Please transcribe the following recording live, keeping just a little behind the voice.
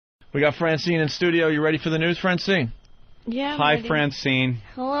We got Francine in studio. You ready for the news, Francine? Yeah. Hi, ready. Francine.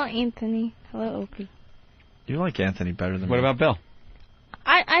 Hello, Anthony. Hello, Opie. You like Anthony better than me. What about Bill?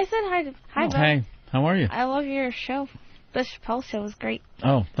 I said hi to Bill. Hey, how are you? I love your show. The Chappelle Show was great.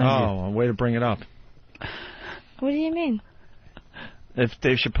 Oh, thank you. Oh, a way to bring it up. What do you mean? If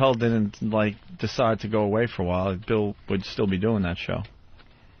Dave Chappelle didn't decide to go away for a while, Bill would still be doing that show.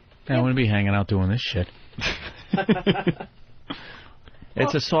 I wouldn't be hanging out doing this shit.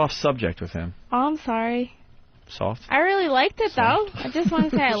 It's a soft subject with him. Oh, I'm sorry. Soft? I really liked it, though. I just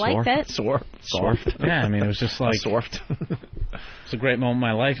want to say I liked it. Soft. Yeah, I mean, it was just like... Soft. It's a great moment in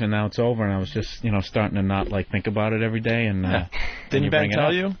my life, and now it's over, and I was just, starting to not, think about it every day, and... Didn't Ben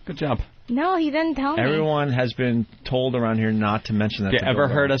tell you? Good job. No, he didn't tell me. Everyone has been told around here not to mention that. You ever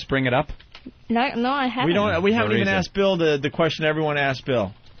heard us bring it up? No, I haven't. We haven't even asked Bill the question everyone asked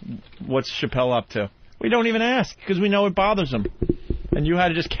Bill. What's Chappelle up to? We don't even ask, because we know it bothers him. And you had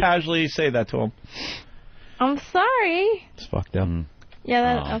to just casually say that to him. I'm sorry. It's fucked up.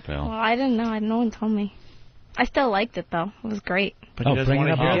 Yeah, Bill. well, I didn't know. No one told me. I still liked it, though. It was great. But he doesn't want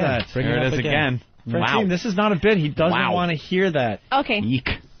to hear that. Here it is again. Francine, this is not a bit. He doesn't want to hear that. Okay. Eek.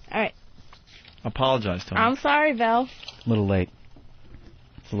 All right. Apologize to him. I'm sorry, Bill. A little late.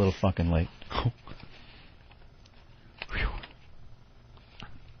 It's a little fucking late.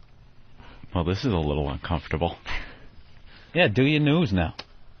 Well, this is a little uncomfortable. Yeah, do your news now.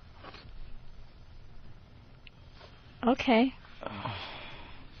 Okay.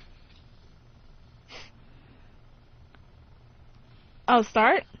 Oh,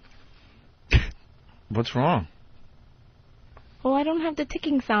 start? What's wrong? Well, I don't have the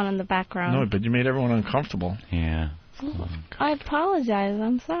ticking sound in the background. No, but you made everyone uncomfortable. Yeah. Well, I apologize.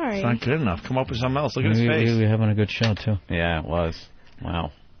 I'm sorry. It's not good enough. Come up with something else. Look at his face. We're having a good show, too. Yeah, it was.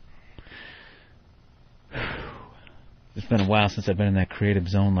 Wow. It's been a while since I've been in that creative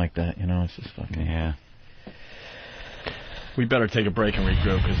zone like that, It's just fucking... Yeah. We better take a break and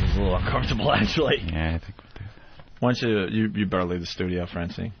regroup because it's a little uncomfortable, actually. Yeah, I think we'll do that. Why don't you better leave the studio,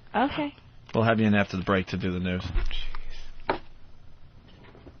 Francine. Okay. We'll have you in after the break to do the news. Oh,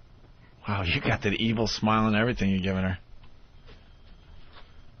 Wow, you got that evil smile and everything you're giving her.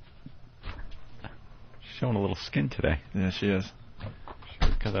 She's showing a little skin today. Yeah, she is.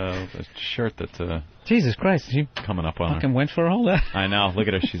 She's got a shirt that's Jesus Christ, she coming up on fucking her. went for all that? I know. Look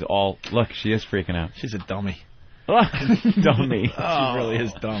at her. She's all... Look, she is freaking out. She's a dummy. Dummy. She really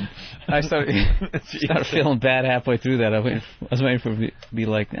is dumb. I started feeling bad halfway through that. I was waiting for it to be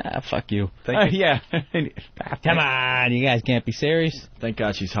like, fuck you. Yeah. Come on, you guys can't be serious. Thank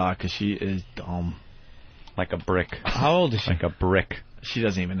God she's hot, because she is dumb. Like a brick. How old is she? Like a brick. She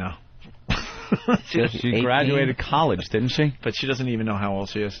doesn't even know. She graduated college, didn't she? But she doesn't even know how old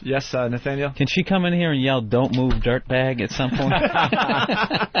she is. Yes, Nathaniel? Can she come in here and yell, "Don't move, dirtbag," at some point?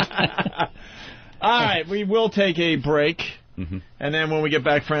 All right, we will take a break. Mm-hmm. And then when we get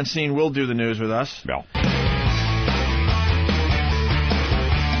back, Francine will do the news with us. No.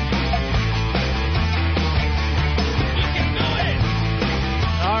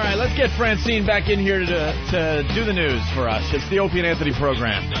 All right, let's get Francine back in here to do the news for us. It's the Opie and Anthony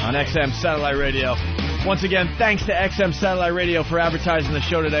program on XM Satellite Radio. Once again, thanks to XM Satellite Radio for advertising the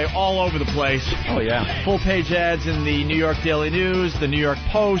show today all over the place. Oh, yeah. Full-page ads in the New York Daily News, the New York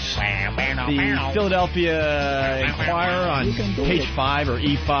Post, the Philadelphia Inquirer on page 5 or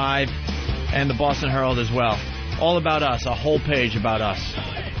E5, and the Boston Herald as well. All about us, a whole page about us.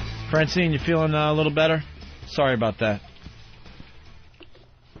 Francine, you feeling a little better? Sorry about that.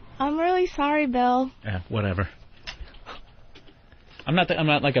 I'm really sorry, Bill. Yeah, whatever. I'm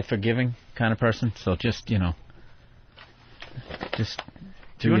not like a forgiving kind of person, so just Do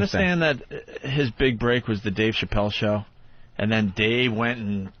you understand that his big break was the Dave Chappelle show, and then Dave went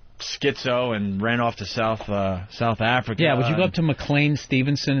and schizo and ran off to South Africa? Yeah, would you go up to McLean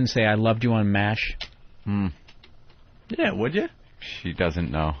Stevenson and say, "I loved you on MASH"? Yeah, would you? She doesn't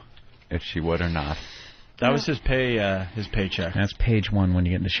know if she would or not. That was his paycheck. That's page 1 when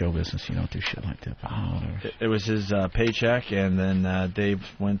you get into show business. You don't do shit like that. Whatever. It was his paycheck, and then Dave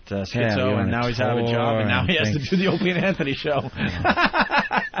went schizo, Yeah, and now he's out of a job, and now he has to do the Opie and Anthony show.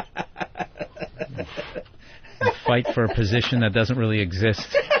 Fight for a position that doesn't really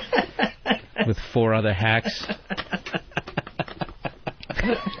exist with 4 other hacks.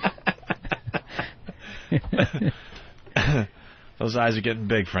 Those eyes are getting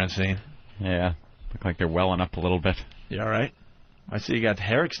big, Francine. Yeah. Look like they're welling up a little bit. You all right? I see you got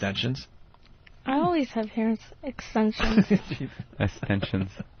hair extensions. I always have hair extensions. Extensions.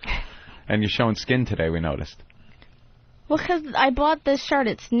 And you're showing skin today, we noticed. Well, because I bought this shirt.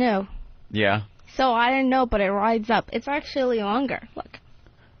 It's new. Yeah. So I didn't know, but it rides up. It's actually longer. Look.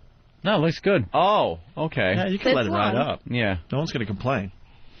 No, it looks good. Oh, okay. Yeah, you can let it ride long. up. Yeah. No one's going to complain.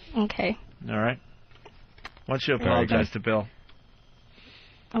 Okay. All right. Why don't you apologize to Bill?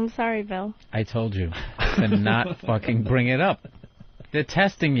 I'm sorry, Bill. I told you to not fucking bring it up. They're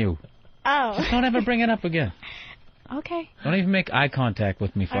testing you. Oh. Just don't ever bring it up again. Okay. Don't even make eye contact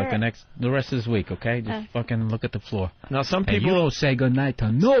with me for All like right. the rest of this week, okay? Just fucking look at the floor. Now, some And you people... don't say goodnight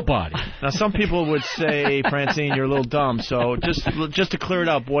to nobody. Now, some people would say, Francine, you're a little dumb. So just to clear it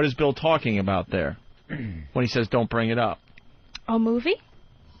up, what is Bill talking about there when he says don't bring it up? A movie?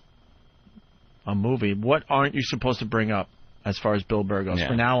 A movie. What aren't you supposed to bring up as far as Bill Burr goes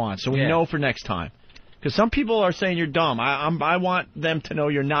from now on? So we know for next time. Because some people are saying you're dumb. I want them to know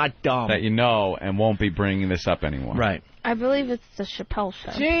you're not dumb. That you know and won't be bringing this up anymore. Right. I believe it's the Chappelle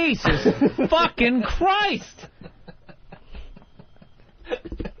Show. Jesus fucking Christ!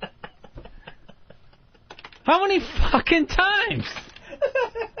 How many fucking times?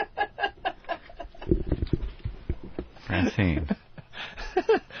 Francine.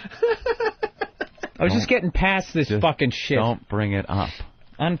 I was just getting past this fucking shit. Don't bring it up.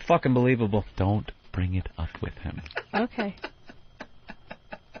 Unfucking believable. Don't bring it up with him. Okay.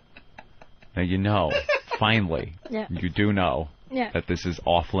 Now you know, finally, Yeah. you do know Yeah. that this is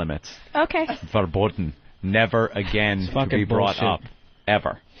off limits. Okay. Verboten. Never again to fucking be brought bullshit. up.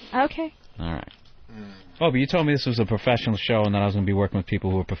 Ever. Okay. All right. Oh, but you told me this was a professional show and that I was going to be working with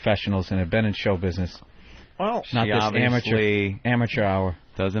people who were professionals and had been in show business. Well, Not she this obviously amateur hour.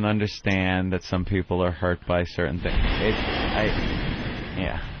 doesn't understand that some people are hurt by certain things.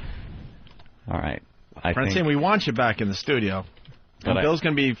 Yeah. All right. Francine, we want you back in the studio. But Bill's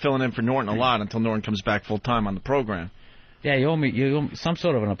going to be filling in for Norton a lot until Norton comes back full time on the program. Yeah, you owe me some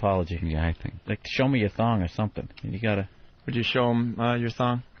sort of an apology. Yeah, I think. Like, show me your thong or something. You gotta. Would you show him your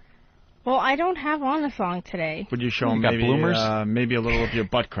thong? Well, I don't have on a song today. Would you show You him got maybe bloomers? maybe a little of your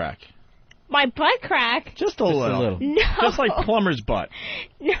butt crack? My butt crack? Just a little. No. Just like plumber's butt.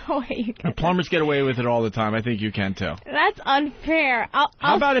 No way you can. Plumbers get away with it all the time. I think you can too. That's unfair.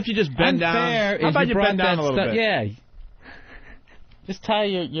 How about if you just bend down? How about you bend down a little bit? Yeah. Just tie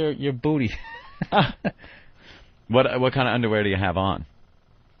your booty. What kind of underwear do you have on?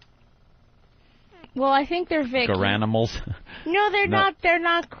 Well, I think they're Vickies. Garanimals? No, they're No. not. They're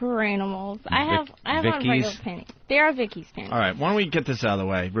not Garanimals. I have on regular Vickies? panties. They are Vickies panties. All right, why don't we get this out of the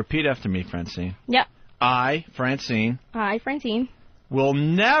way? Repeat after me, Francine. Yep. I, Francine, Hi, Francine. will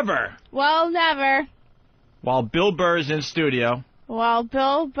never, Well, never. while Bill Burr is in studio, While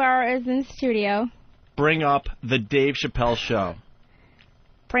Bill Burr is in studio, bring up the Dave Chappelle show.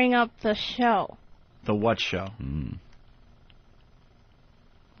 bring up the show. The what show?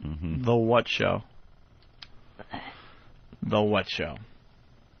 Mm-hmm. The what show? The what show?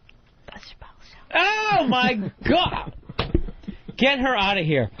 The Chappelle show. Oh my God! Get her out of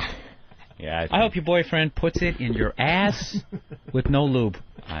here. Yeah, I hope your boyfriend puts it in your ass with no lube.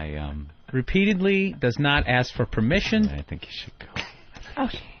 Repeatedly does not ask for permission. I think you should go.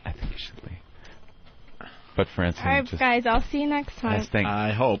 Okay. I think you should leave. But Francine, All right, just guys. I'll see you next time. last thing.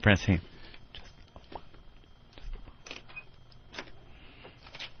 I hope. Francine,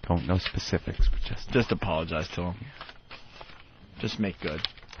 don't no specifics, but Just apologize to him. Just make good.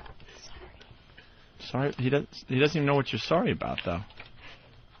 Sorry. He doesn't even know what you're sorry about, though.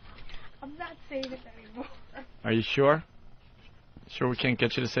 I'm not saying it anymore. Are you sure? Sure we can't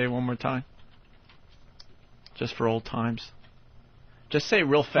get you to say it one more time? Just for old times? Just say it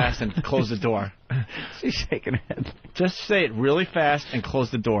real fast and close the door. she's shaking her head. Just say it really fast and close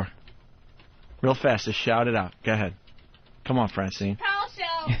the door. Real fast. Just shout it out. Go ahead. Come on, Francine. Chappelle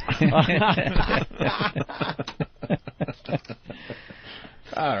show.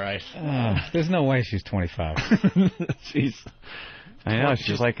 All right. There's no way she's 25. She's I know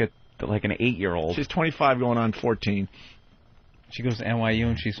she's like an 8-year-old. She's 25 going on 14. She goes to NYU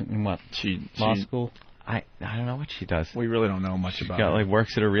and she's in what? Law school? I don't know what she does. We really don't know much about She her.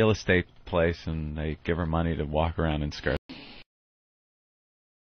 works at a real estate place, and they give her money to walk around in skirts.